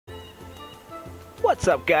What's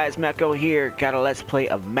up guys, MECKO here. Got a Let's Play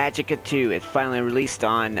of Magicka 2. It's finally released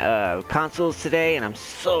on consoles today and I'm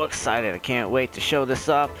so excited. I can't wait to show this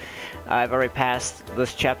off. I've already passed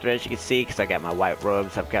this chapter, as you can see, because I got my white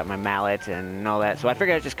robes, I've got my mallet and all that. So I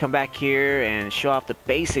figured I'd just come back here and show off the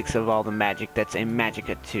basics of all the magic that's in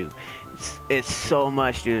Magicka 2. It's so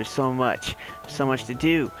much, dude. There's so much to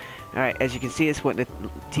do. Alright, as you can see, it's what to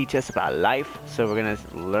teach us about life. So we're going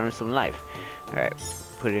to learn some life. Alright,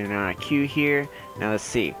 put it in our queue here. Now let's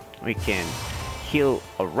see. We can heal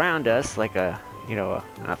around us like a, an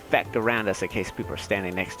effect around us in case people are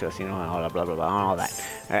standing next to us, all that, blah, blah, blah, all that.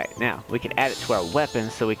 Alright, now we can add it to our weapon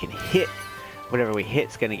so we can hit whatever we hit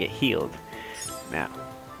is going to get healed. Now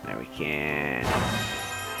we can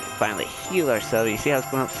finally heal ourselves. You see how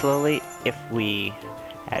it's going up slowly? If we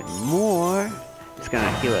add more, it's going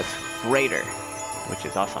to heal us greater, which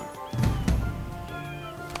is awesome.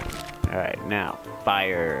 Alright, now,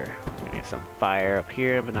 fire. We're going to get some fire up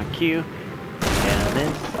here, up in our queue. And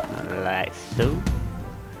this, like so.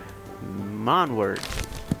 Onward.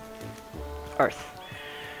 Earth.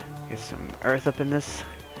 Get some earth up in this.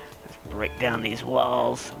 Let's break down these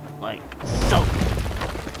walls, like so.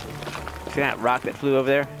 See that rock that flew over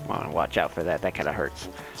there? Come on, watch out for that. That kind of hurts.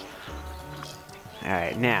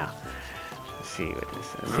 Alright, now, let's see what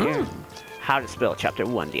this is here. How to spell Chapter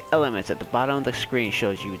 1. The elements at the bottom of the screen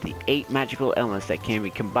shows you the 8 magical elements that can be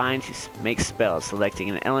combined to make spells. Selecting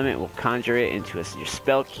an element will conjure it into your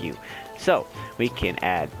spell queue. So, we can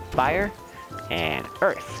add fire and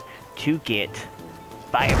earth to get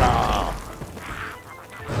fireball.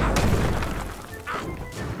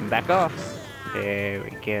 Back off. There we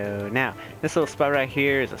go. Now, this little spot right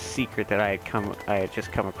here is a secret that I had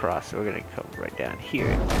just come across. So we're gonna come right down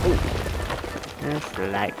here. Ooh. Just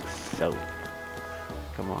like so.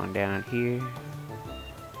 Come on down here.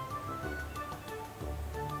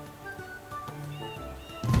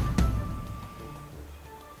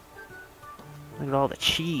 Look at all the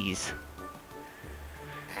cheese.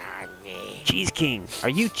 Cheese King, are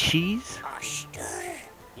you cheese?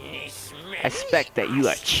 I expect that you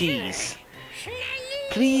are cheese.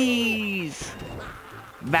 Please!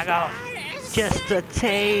 Back off! Just a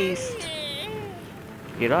taste!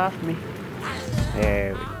 Get off me.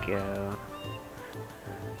 There we go.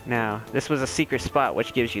 Now, this was a secret spot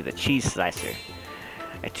which gives you the cheese slicer.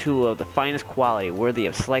 A tool of the finest quality, worthy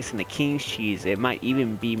of slicing the king's cheese. It might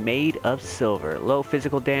even be made of silver. Low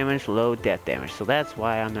physical damage, low death damage. So that's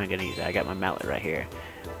why I'm not going to use it. I got my mallet right here.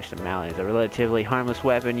 There's the mallet. It's a relatively harmless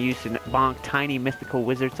weapon used to bonk tiny mythical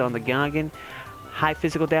wizards on the noggin. High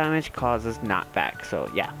physical damage causes knockback.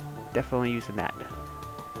 So yeah, definitely using that.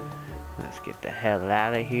 Let's get the hell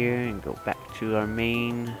out of here and go back to our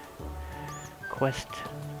main quest.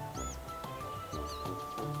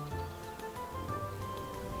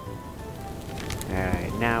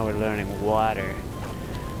 Alright, now we're learning water.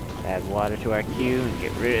 Add water to our queue and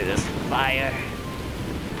get rid of this fire.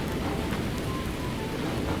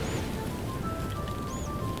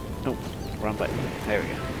 Oh, wrong button. There we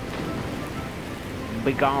go.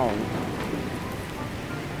 Be gone.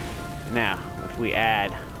 Now, if we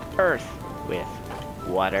add earth with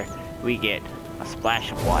water, we get a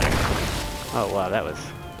splash of water. Oh wow, that was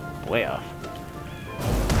way off.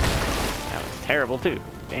 That was terrible too.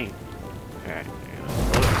 Dang. Alright.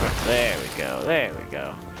 There we go. There we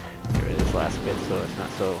go. Get rid of this last bit so it's not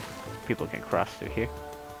so people can cross through here.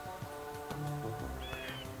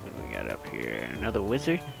 What do we got up here? Another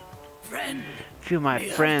wizard? A few of my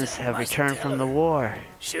friends have returned from the war.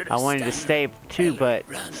 I wanted to stay too, but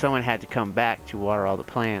someone had to come back to water all the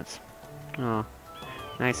plants. Oh,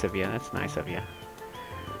 nice of you. That's nice of you.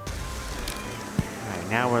 Alright,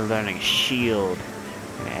 now we're learning shield.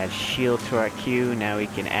 We're gonna add shield to our queue. Now we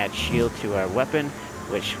can add shield to our weapon,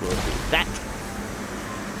 which will do that.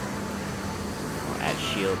 We'll add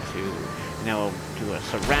shield to, now we'll do a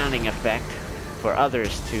surrounding effect for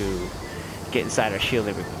others to get inside our shield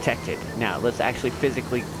and be protected. Now, let's actually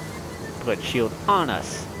physically put shield on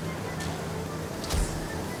us.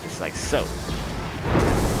 Just like so.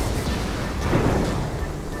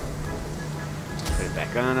 Put it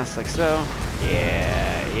back on us like so.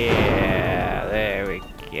 Yeah, yeah, there we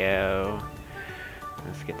go.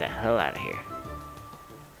 Let's get the hell out of here.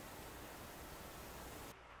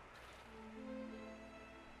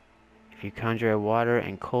 If you conjure a water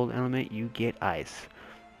and cold element, you get ice.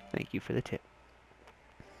 Thank you for the tip.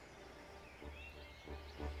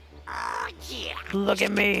 Oh, yeah. Look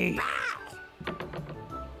at me!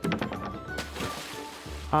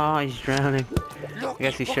 Oh, he's drowning. I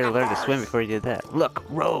guess he should have learned to swim before he did that. Look,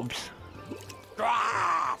 robes!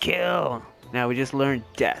 Kill! Now we just learned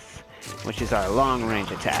death, which is our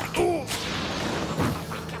long-range attack.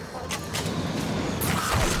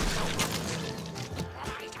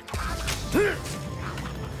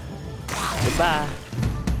 Goodbye.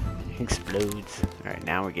 Explodes. Alright,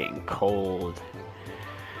 now we're getting cold.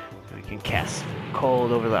 We can cast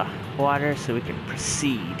cold over the water so we can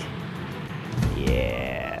proceed.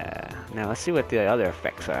 Yeah. Now let's see what the other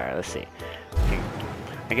effects are. Let's see.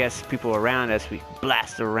 I guess people around us, we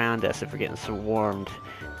blast around us if we're getting swarmed.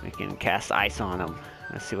 We can cast ice on them.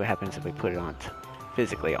 Let's see what happens if we put it on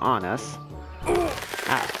physically on us.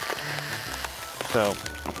 Ah. So,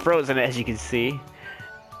 I'm frozen as you can see.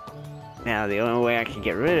 Now the only way I can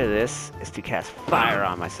get rid of this is to cast fire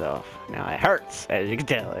on myself. Now it hurts, as you can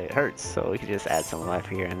tell, it hurts. So we can just add some life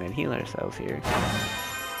here and then heal ourselves here.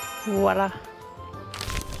 Voila.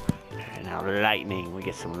 And now lightning, we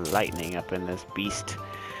get some lightning up in this beast.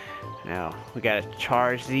 Now we gotta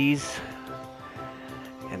charge these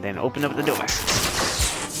and then open up the door.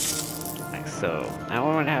 Like so. Now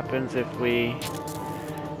what happens if we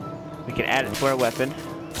can add it to our weapon,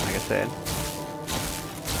 like I said.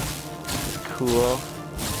 Cool.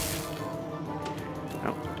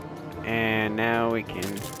 Oh. And now we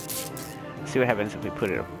can see what happens if we put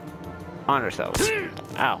it on ourselves.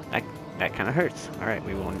 Ow, that kind of hurts. Alright,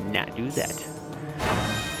 we will not do that.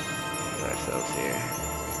 Put ourselves here.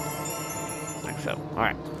 Like so.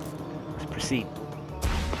 Alright. Let's proceed.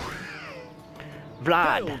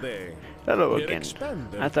 Vlad! Hello again.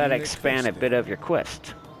 I thought I'd expand a bit of your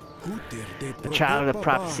quest. The child of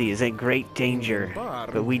prophecy is in great danger,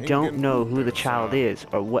 but we don't know who the child is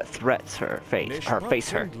or what threats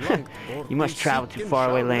face her. You must travel to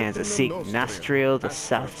faraway lands and seek Nostriel the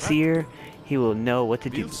Southseer. He will know what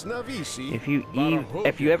to do. If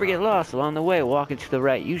you ever get lost along the way, walking to the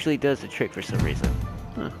right usually does the trick for some reason.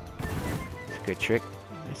 Huh. It's a good trick.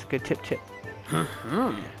 It's a good tip.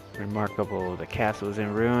 Remarkable, the castle is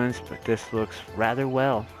in ruins, but this looks rather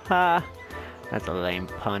well. Ha! That's a lame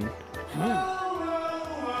pun. Let's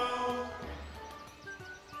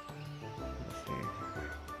see.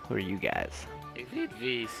 Who are you guys?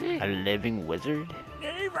 A living wizard?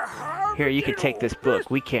 Here, you can take this book.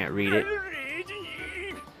 We can't read it.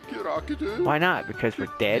 Why not? Because we're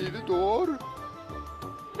dead?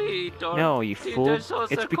 No, you fool.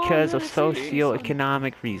 It's because of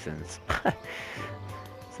socio-economic reasons.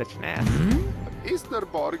 Such an ass.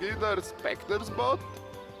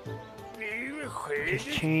 This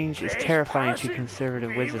change is terrifying to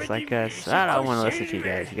conservative wizards like us. I don't want to listen to you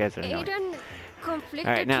guys. You guys are annoying.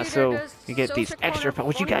 Alright, now so you get these extra.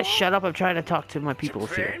 Would you guys shut up? I'm trying to talk to my people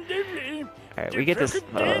here. Alright, we get this.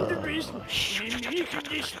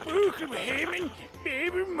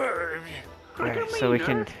 Alright, so we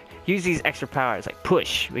can use these extra powers like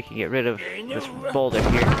push. We can get rid of this boulder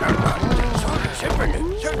here.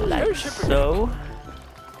 Like so.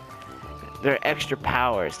 They're extra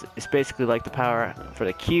powers. It's basically like the power for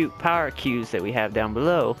the power cubes that we have down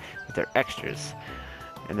below, but they're extras.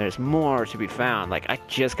 And there's more to be found. Like, I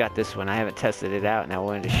just got this one. I haven't tested it out, and I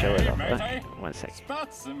wanted to show it off. One second.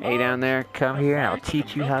 Hey, down there, come here, and I'll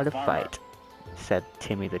teach you how to fight, said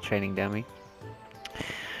Timmy the training dummy.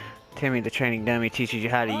 Timmy the training dummy teaches you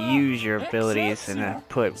how to use your abilities and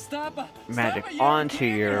put magic onto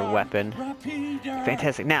your weapon.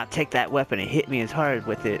 Fantastic. Now take that weapon and hit me as hard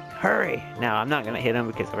with it. Hurry! Now I'm not going to hit him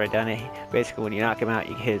because I've already done it. Basically when you knock him out,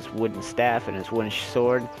 you hit his wooden staff and his wooden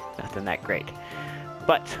sword. Nothing that great.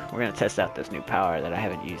 But we're going to test out this new power that I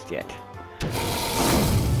haven't used yet.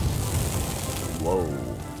 Whoa.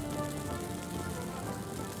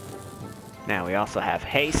 Now we also have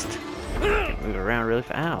haste. Move around really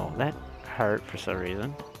fast. Ow, that hurt for some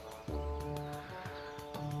reason.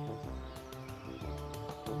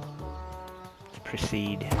 Let's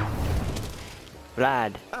proceed.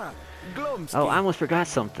 Vlad. Oh, I almost forgot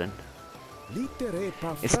something.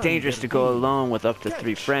 It's dangerous to go alone with up to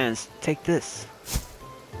 3 friends. Take this.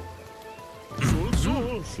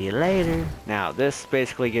 See you later. Now, this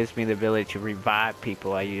basically gives me the ability to revive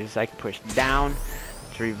people. I can push down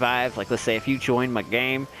to revive. Like, let's say if you join my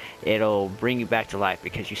game, it'll bring you back to life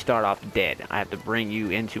because you start off dead. I have to bring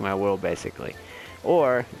you into my world, basically.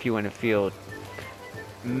 Or, if you want to feel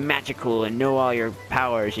magical and know all your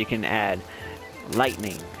powers, you can add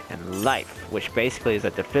lightning and life, which basically is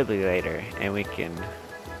a defibrillator, and we can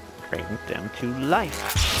bring them to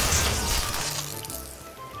life.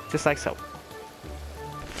 Just like so.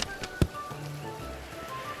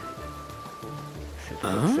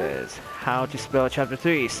 It says, how to spell chapter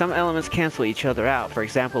 3. Some elements cancel each other out. For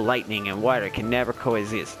example, lightning and water can never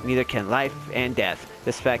coexist. Neither can life and death.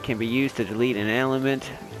 This fact can be used to delete an element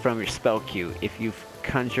from your spell queue if you've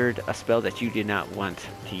conjured a spell that you did not want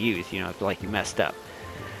to use. You know, if like you messed up.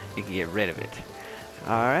 You can get rid of it.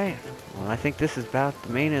 Alright. Well, I think this is about the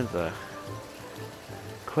main of the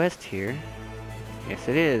quest here. Yes,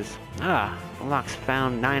 it is. Ah, unlocks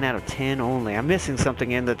found 9 out of 10 only. I'm missing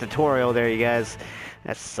something in the tutorial there, you guys.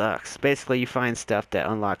 That sucks. Basically, you find stuff that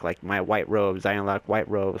unlock, like my white robes. I unlock white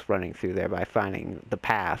robes running through there by finding the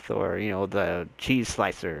path, or, you know, the cheese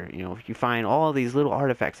slicer. You know, you find all these little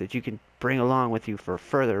artifacts that you can bring along with you for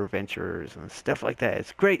further adventures and stuff like that.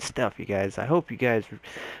 It's great stuff, you guys. I hope you guys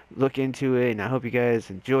look into it, and I hope you guys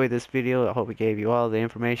enjoy this video. I hope it gave you all the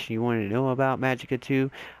information you wanted to know about Magicka 2.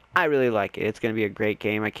 I really like it. It's going to be a great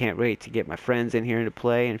game. I can't wait to get my friends in here to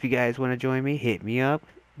play. And if you guys want to join me, hit me up.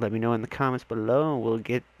 Let me know in the comments below, and we'll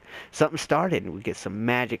get something started. We'll get some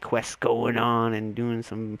magic quests going on and doing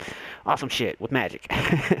some awesome shit with magic.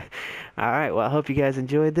 Alright, well, I hope you guys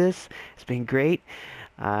enjoyed this. It's been great.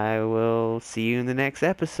 I will see you in the next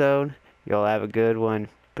episode. Y'all have a good one.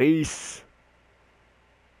 Peace.